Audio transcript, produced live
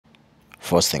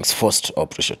First things first, I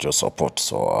appreciate your support.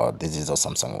 So this is a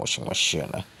Samsung washing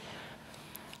machine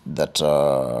that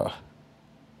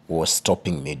was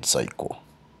stopping mid-cycle.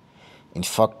 In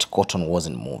fact, cotton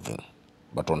wasn't moving,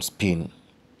 but on spin,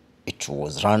 it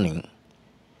was running,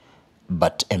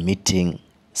 but emitting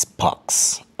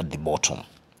sparks at the bottom.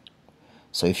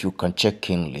 So if you can check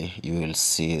keenly, you will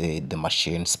see the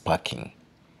machine sparking.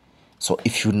 So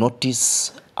if you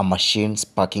notice a machine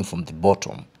sparking from the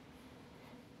bottom,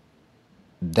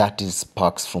 that is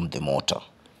sparks from the motor.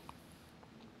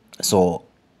 So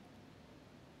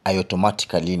I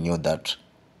automatically knew that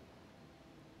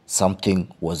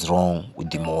something was wrong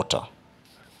with the motor.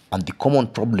 And the common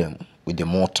problem with the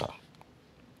motor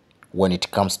when it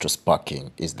comes to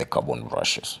sparking is the carbon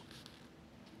brushes.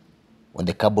 When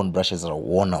the carbon brushes are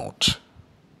worn out,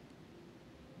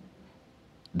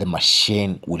 the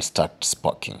machine will start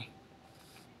sparking.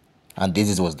 And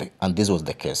this was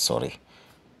the case, sorry.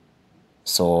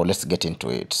 So let's get into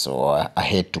it. So I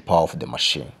had to power off the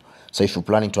machine. So if you're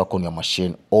planning to work on your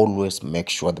machine, always make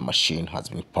sure the machine has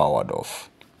been powered off,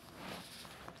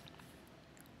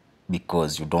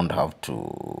 because you don't have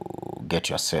to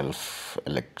get yourself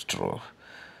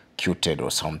electrocuted or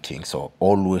something. So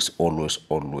always power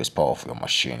off your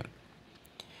machine.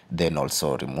 Then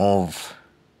also turn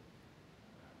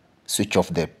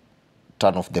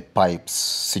off the pipes,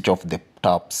 switch off the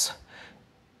taps,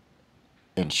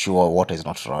 ensure water is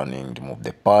not running, remove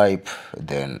the pipe,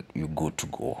 then you're good to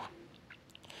go.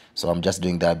 So I'm just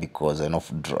doing that because enough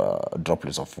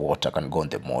droplets of water can go on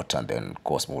the motor and then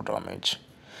cause more damage.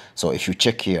 So if you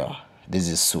check here, this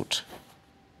is soot.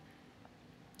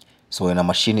 So when a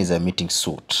machine is emitting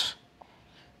soot,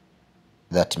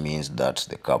 that means that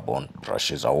the carbon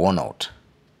brushes are worn out.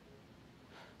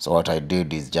 So what I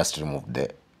did is just remove the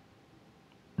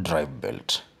drive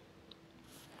belt.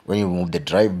 When you remove the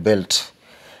drive belt,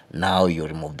 now you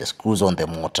remove the screws on the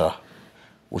motor,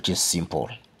 which is simple.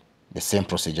 The same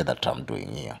procedure that I'm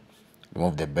doing here.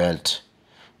 Remove the belt,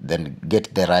 then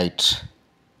get the right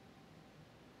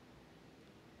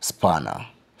spanner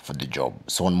for the job.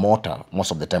 So on motor,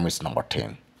 most of the time it's number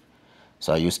 10.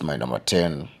 So I used my number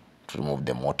 10 to remove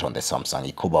the motor on the Samsung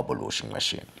EcoBubble washing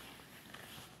machine.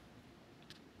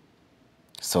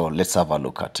 So let's have a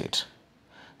look at it.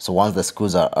 So once the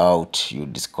screws are out, you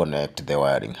disconnect the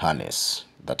wiring harness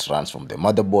that runs from the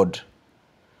motherboard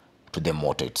to the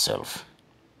motor itself.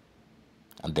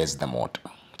 And there's the motor.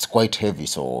 It's quite heavy,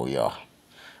 so yeah,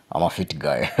 I'm a fit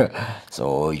guy.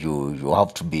 So you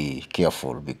have to be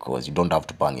careful because you don't have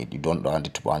to bang it. You don't want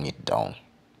it to bang it down.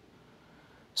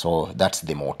 So that's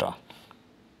the motor.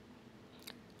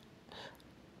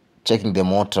 Checking the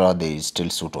motor, there is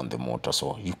still soot on the motor,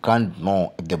 so you can't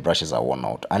know if the brushes are worn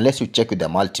out unless you check with the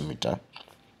multimeter,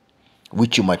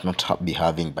 which you might not be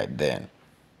having by then.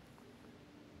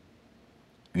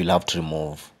 You'll have to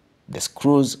remove the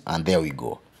screws, and there we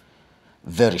go.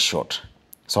 Very short.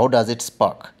 So how does it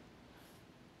spark?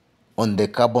 On the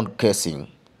carbon casing,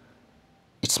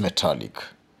 it's metallic.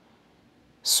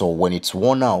 So when it's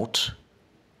worn out,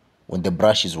 when the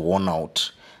brush is worn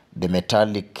out, the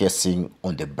metallic casing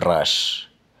on the brush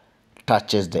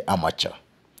touches the armature.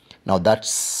 Now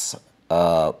that's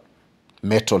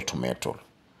metal to metal.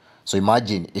 So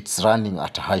imagine it's running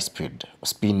at a high speed,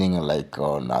 spinning like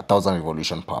on 1,000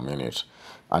 revolutions per minute,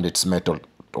 and it's metal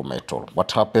to metal.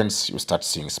 What happens? You start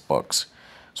seeing sparks.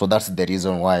 So that's the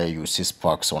reason why you see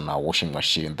sparks on a washing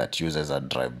machine that uses a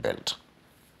drive belt.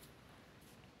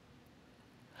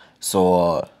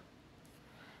 So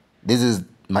this is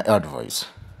my advice.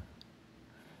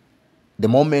 The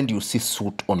moment you see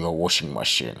soot on your washing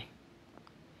machine,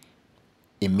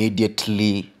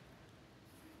 immediately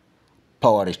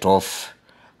power it off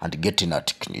and get in a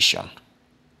technician,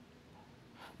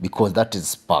 because that is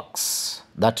sparks.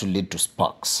 That will lead to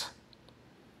sparks.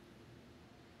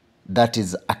 That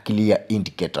is a clear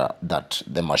indicator that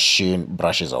the machine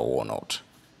brushes are worn out.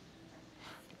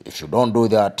 If you don't do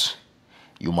that,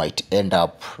 you might end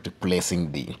up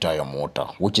replacing the entire motor,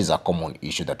 which is a common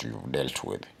issue that you've dealt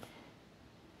with.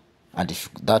 And if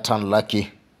that's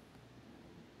unlucky,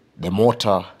 the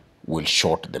motor will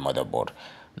short the motherboard.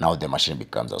 Now the machine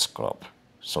becomes a scrap.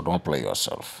 So don't play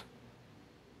yourself.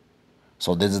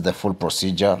 So this is the full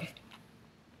procedure.